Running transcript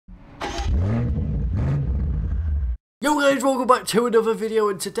Yo guys, welcome back to another video,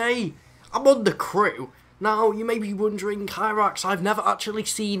 and today I'm on the crew. Now, you may be wondering, Hyrax, I've never actually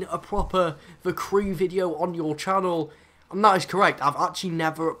seen a proper The Crew video on your channel, and that is correct. I've actually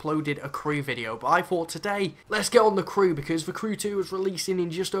never uploaded a crew video, but I thought today, let's get on the crew, because The Crew 2 is releasing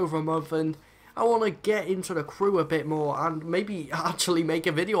in just over a month, and I want to get into the crew a bit more, and maybe actually make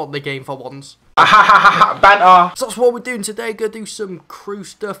a video on the game for once. Banter! So that's what we're doing today, gonna do some crew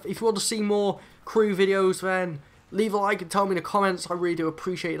stuff. If you want to see more crew videos, then leave a like and tell me in the comments, I really do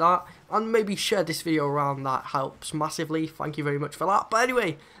appreciate that. And maybe share this video around, that helps massively. Thank you very much for that. But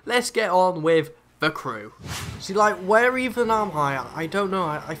anyway, let's get on with the crew. See, like, where even am I? I don't know.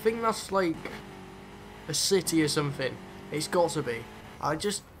 I think that's like a city or something. It's got to be. I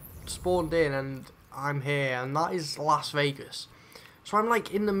just spawned in and I'm here, and that is Las Vegas. So I'm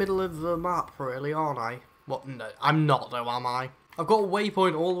like in the middle of the map, really, aren't I? What? No, I'm not though, am I? I've got a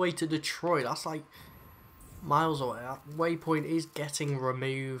waypoint all the way to Detroit. That's like miles away. That waypoint is getting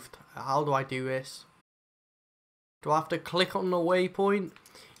removed. How do I do this? Do I have to click on the waypoint?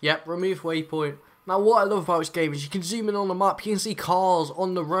 Yep, remove waypoint. Now what I love about this game is you can zoom in on the map, you can see cars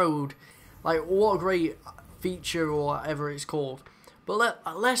on the road. Like, what a great feature, or whatever it's called. But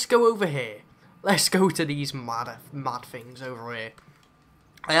let's go over here. Let's go to these mad things over here.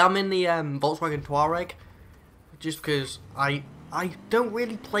 I am in the Volkswagen Touareg, just because I don't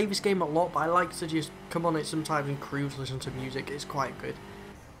really play this game a lot, but I like to just come on it sometimes and cruise, listen to music. It's quite a good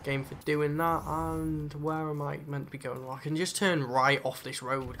game for doing that. And where am I meant to be going? Well, I can just turn right off this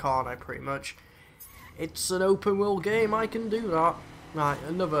road, can't I, pretty much? It's an open world game, I can do that. Right,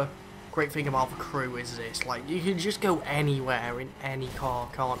 another great thing about The Crew is this, like, you can just go anywhere in any car,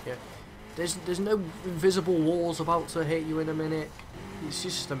 can't you? There's no invisible walls about to hit you in a minute. It's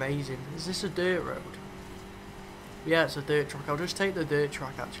just amazing. Is this a dirt road? Yeah, it's a dirt track. I'll just take the dirt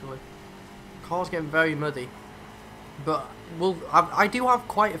track, actually. Car's getting very muddy. But, well, I do have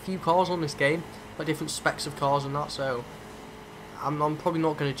quite a few cars on this game, like different specs of cars and that, so I'm probably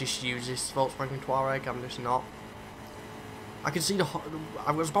not going to just use this Volkswagen Touareg. I'm just not. I can see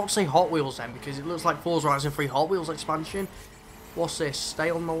I was about to say Hot Wheels then, because it looks like Forza Horizon 3 Hot Wheels expansion. What's this? Stay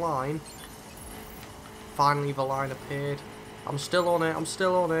on the line. Finally the line appeared. I'm still on it, I'm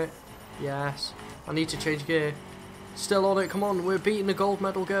still on it. Yes. I need to change gear. Still on it, come on, we're beating the gold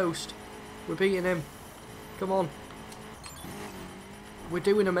medal ghost. We're beating him. Come on. We're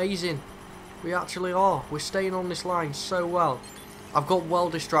doing amazing. We actually are. We're staying on this line so well. I've got well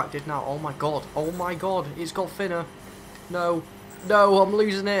distracted now. Oh my god. Oh my god. It's got thinner. No. No, I'm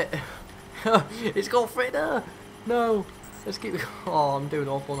losing it. It's got thinner. No. Let's keep... Oh, I'm doing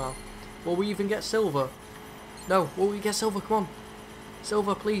awful now. Will we even get silver? No. Will we get silver? Come on.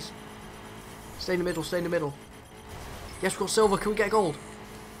 Silver, please. Stay in the middle. Stay in the middle. Yes, we've got silver. Can we get gold?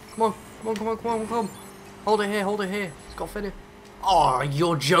 Come on. Come on, come on, come on, come on. Hold it here. Hold it here. It's got thinner. Oh,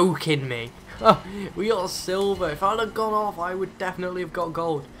 you're joking me. We got silver. If I'd have gone off, I would definitely have got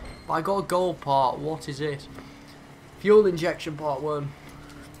gold. But I got a gold part. What is this? Fuel injection part 1.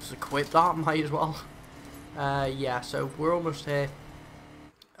 Just equip that. Might as well. Yeah, so we're almost here.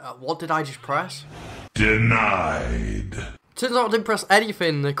 What did I just press? Denied. Turns out I didn't press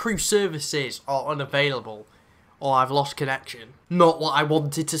anything. The crew services are unavailable. Or I've lost connection. Not what I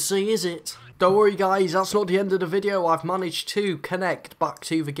wanted to see, is it? Don't worry guys, that's not the end of the video. I've managed to connect back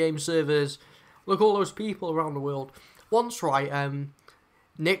to the game servers. Look, all those people around the world. Once, right,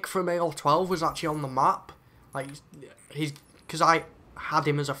 Nick from AR12 was actually on the map. Like, because I had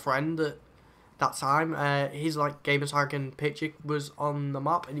him as a friend at that time. His like Gamer Tag picture was on the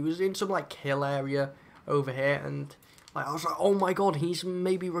map, and he was in some like hill area over here, and like I was like, oh my god, he's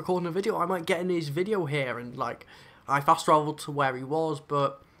maybe recording a video. I might get in his video here, and like I fast traveled to where he was,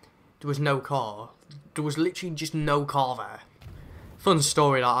 but there was no car. There was literally just no car there. Fun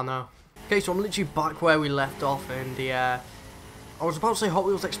story that, I know. Okay, so I'm literally back where we left off, and I was about to say Hot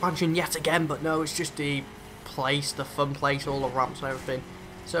Wheels expansion yet again, but no, it's just the place, the fun place, all the ramps and everything.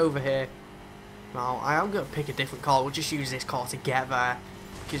 It's over here. Now, I am going to pick a different car. We'll just use this car to get there,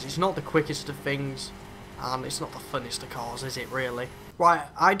 because it's not the quickest of things, and it's not the funnest of cars, is it really? Right,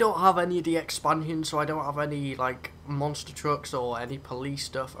 I don't have any of the expansions, so I don't have any, like, monster trucks or any police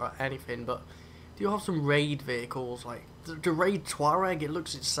stuff or anything, but do you have some raid vehicles? Like, the raid Touareg, it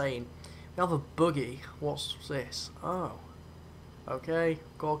looks insane. We have a buggy. What's this? Oh. Okay,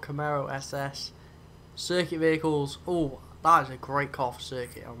 got a Camaro SS. Circuit vehicles. Oh, that is a great car for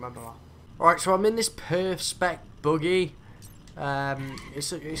circuit, I remember that. Alright, so I'm in this Perf spec buggy.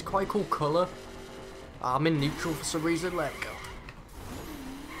 It's quite a cool colour. I'm in neutral for some reason. Let it go.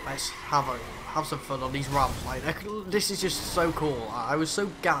 Let's have some fun on these ramps. Like, this is just so cool. I was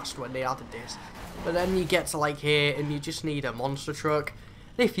so gassed when they added this. But then you get to like here and you just need a monster truck.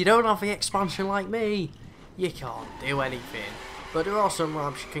 And if you don't have the expansion like me, you can't do anything. But there are some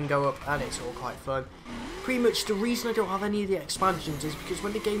ramps you can go up and it's all quite fun. Pretty much the reason I don't have any of the expansions is because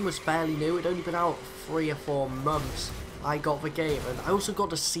when the game was fairly new, it'd only been out 3 or 4 months. I got the game, and I also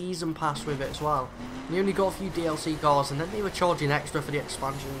got the season pass with it as well. And you only got a few DLC cars, and then they were charging extra for the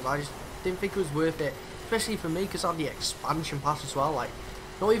expansions. I just didn't think it was worth it, especially for me because I had the expansion pass as well. Like,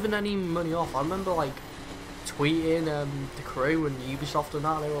 not even any money off. I remember like tweeting the crew and Ubisoft and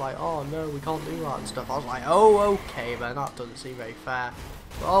that. They were like, "Oh no, we can't do that" and stuff. I was like, "Oh okay, man, that doesn't seem very fair."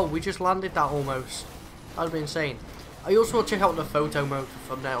 But, oh, we just landed that almost. That'd be insane. I also want to check out the photo mode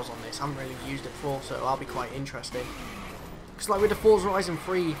for thumbnails on this. I haven't really used it before, so that'll be quite interesting. Because like with the Forza Horizon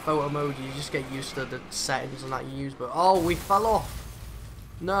 3 photo mode, you just get used to the settings and that you use. But oh, we fell off.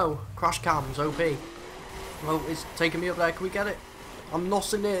 No, crash cams, OP. Oh, it's taking me up there. Can we get it? I'm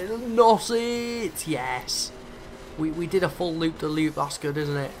nossing it. Noss it. Yes. We did a full loop to loop. That's good,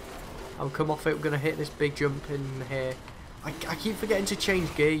 isn't it? I'll come off it. We're gonna hit this big jump in here. I keep forgetting to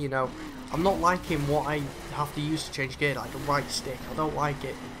change gear. You know, I'm not liking what I have to use to change gear. Like the right stick. I don't like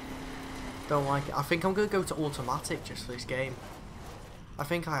it. Don't like it. I think I'm going to go to automatic just for this game. I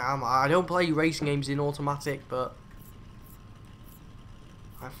think I am. I don't play racing games in automatic, but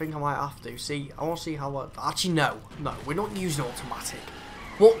I think I might have to. See, I want to see how actually, no, we're not using automatic.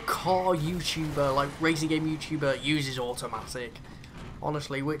 What car YouTuber, like racing game YouTuber, uses automatic?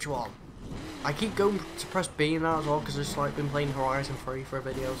 Honestly, which one? I keep going to press B now as well, because I've just like been playing Horizon 3 for a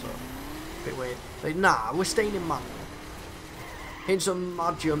video, so a bit weird. But nah, we're staying in manual. Hitting some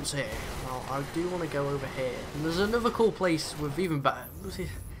mad jumps here. Now, I do want to go over here. And there's another cool place with even better...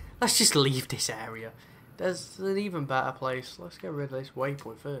 Let's just leave this area. There's an even better place. Let's get rid of this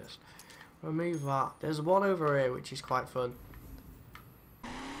waypoint first. Remove that. There's one over here which is quite fun.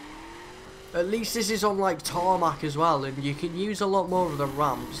 At least this is on like tarmac as well, and you can use a lot more of the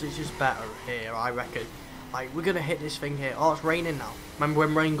ramps. It's just better here, I reckon. Like, we're going to hit this thing here. Oh, it's raining now. Remember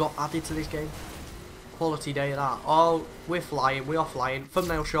when rain got added to this game? Quality day of that. Oh, we're flying. We are flying.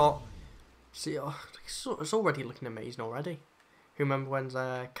 Thumbnail shot. See, oh, it's already looking amazing already. Who remember when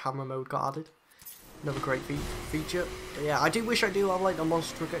camera mode got added? Another great feature. But yeah, I do wish I do have like the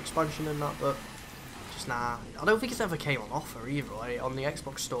monster truck expansion and that, but just nah. I don't think it's ever came on offer either, like, on the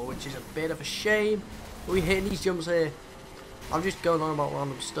Xbox store, which is a bit of a shame. Are we hitting these jumps here? I'm just going on about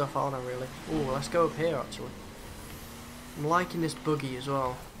random stuff, aren't I, really? Oh, let's go up here, actually. I'm liking this buggy as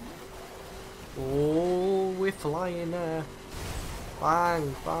well. Oh, we're flying there.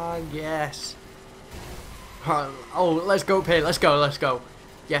 Bang, bang, yes. Oh, let's go up here, let's go.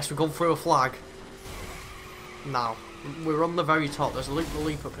 Yes, we've gone through a flag. Now, we're on the very top. There's a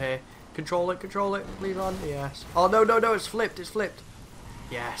loop up here. Control it, leave on, yes. Oh, no, it's flipped.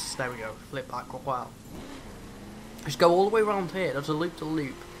 Yes, there we go, flip back, wow. Just go all the way around here. There's a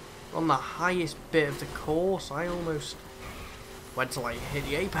loop. On the highest bit of the course. I almost went to like hit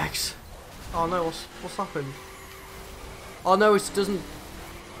the apex. Oh no, what's happened? Oh no, it doesn't.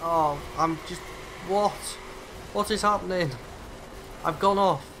 Oh, I'm just. What? What is happening? I've gone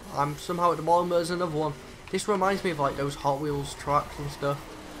off. I'm somehow at the bottom. There's another one. This reminds me of like those Hot Wheels tracks and stuff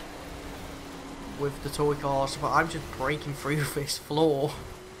with the toy cars, but I'm just breaking through this floor.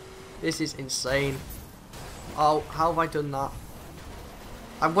 This is insane. Oh, how have I done that?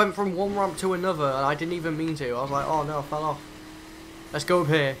 I went from one ramp to another and I didn't even mean to. I was like, oh no, I fell off. Let's go up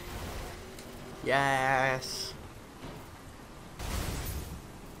here. Yes.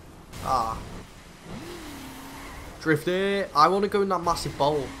 Ah. Drift it. I want to go in that massive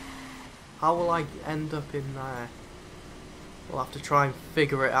bowl. How will I end up in there? We'll have to try and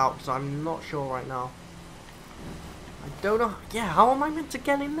figure it out because I'm not sure right now. I don't know. Yeah, how am I meant to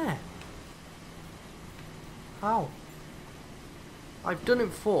get in there? How? I've done it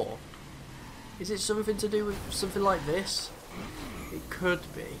before. Is it something to do with something like this? It could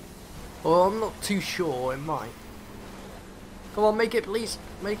be. Well, I'm not too sure. It might. Come on, make it, please.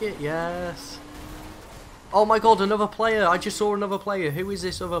 Make it. Yes. Oh my god, another player. I just saw another player. Who is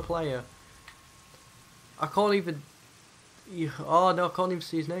this other player? I can't even... Oh no, I can't even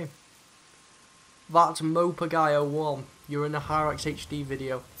see his name. That's Mopa Guy 01. You're in a Hyrax HD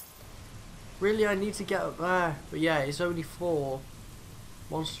video. Really, I need to get up there. But yeah, it's only 4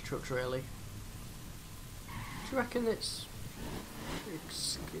 monster trucks, really. Do you reckon it's...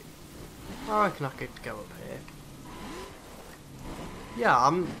 I reckon I could go up here. Yeah,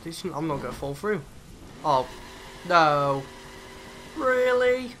 I'm not going to fall through. Oh, no.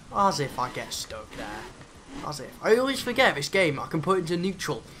 Really? As if I get stuck there. As if. I always forget this game I can put into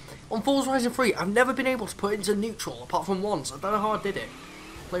neutral. On Forza Horizon 3, I've never been able to put it into neutral, apart from once. I don't know how I did it.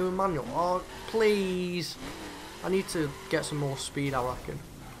 Play with manual. Oh, please. I need to get some more speed, I reckon.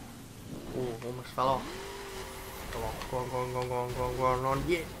 Oh, almost fell off. Come on, go on, go on, go on, go on, go on, go on, go on.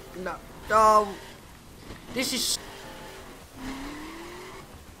 Yeah, no, no. This is...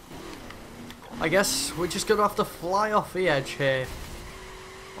 I guess we're just gonna have to fly off the edge here.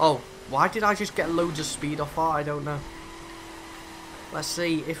 Oh, why did I just get loads of speed off that? I don't know. Let's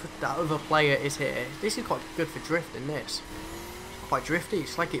see if that other player is here. This is quite good for drifting, this. It's quite drifty,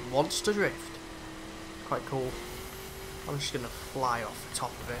 it's like it wants to drift. Quite cool. I'm just gonna fly off the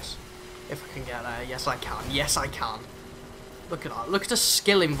top of this. If I can get there. Yes, I can. Yes, I can. Look at that. Look at the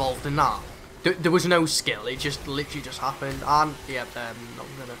skill involved in that. There was no skill. It just literally just happened. And, yeah, I'm not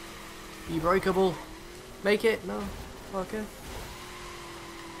gonna be breakable. Make it? No? Okay.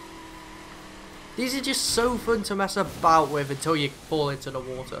 These are just so fun to mess about with until you fall into the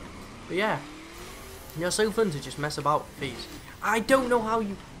water. But yeah. They're so fun to just mess about with these. I don't know how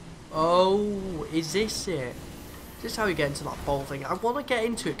you... Oh, is this it? Is this how you get into that bowl thing? I want to get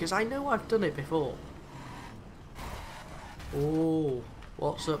into it because I know I've done it before. Oh,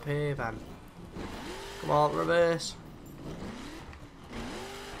 what's up here then? Come on, reverse.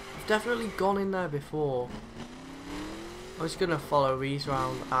 I've definitely gone in there before. I'm just going to follow these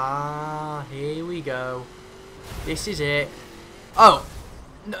round. Ah, here we go. This is it. Oh,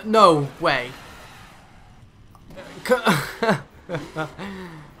 no way.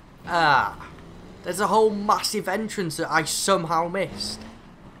 Ah. There's a whole massive entrance that I somehow missed.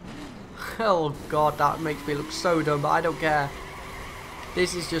 Oh god, that makes me look so dumb, but I don't care.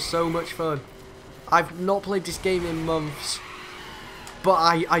 This is just so much fun. I've not played this game in months, but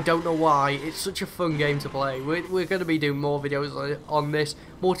I don't know why. It's such a fun game to play. We're going to be doing more videos on this,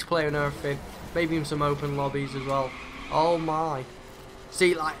 multiplayer and everything. Maybe in some open lobbies as well. Oh my.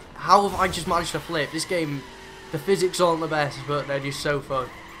 See, like, how have I just managed to flip? This game, the physics aren't the best, but they're just so fun.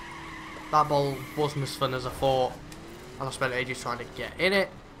 That bowl wasn't as fun as I thought, and I spent ages trying to get in it.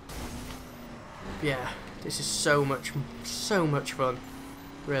 Yeah, this is so much fun.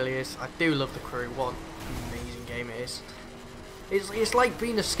 Really is. I do love the crew. What an amazing game it is. It's like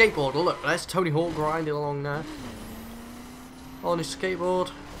being a skateboarder. Look, there's Tony Hawk grinding along there on his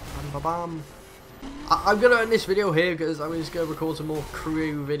skateboard. Bam, bam, bam. I'm gonna end this video here because I'm just gonna record some more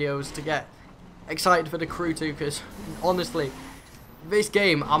crew videos to get excited for the crew too. Because honestly, this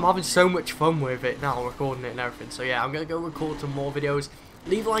game, I'm having so much fun with it now, recording it and everything. So yeah, I'm going to go record some more videos.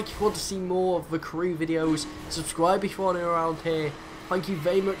 Leave a like if you want to see more of the crew videos. Subscribe if you're new around here. Thank you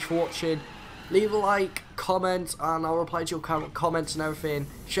very much for watching. Leave a like, comment, and I'll reply to your comments and everything.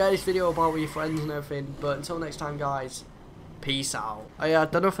 Share this video about with your friends and everything. But until next time, guys, peace out. I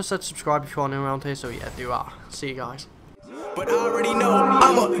don't know if I said subscribe if you're new around here, so yeah, do that. See you guys. But I already know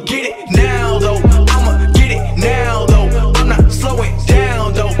I'ma get it now though. I'ma get it now though. I'm not slowing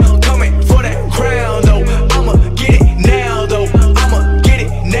down though.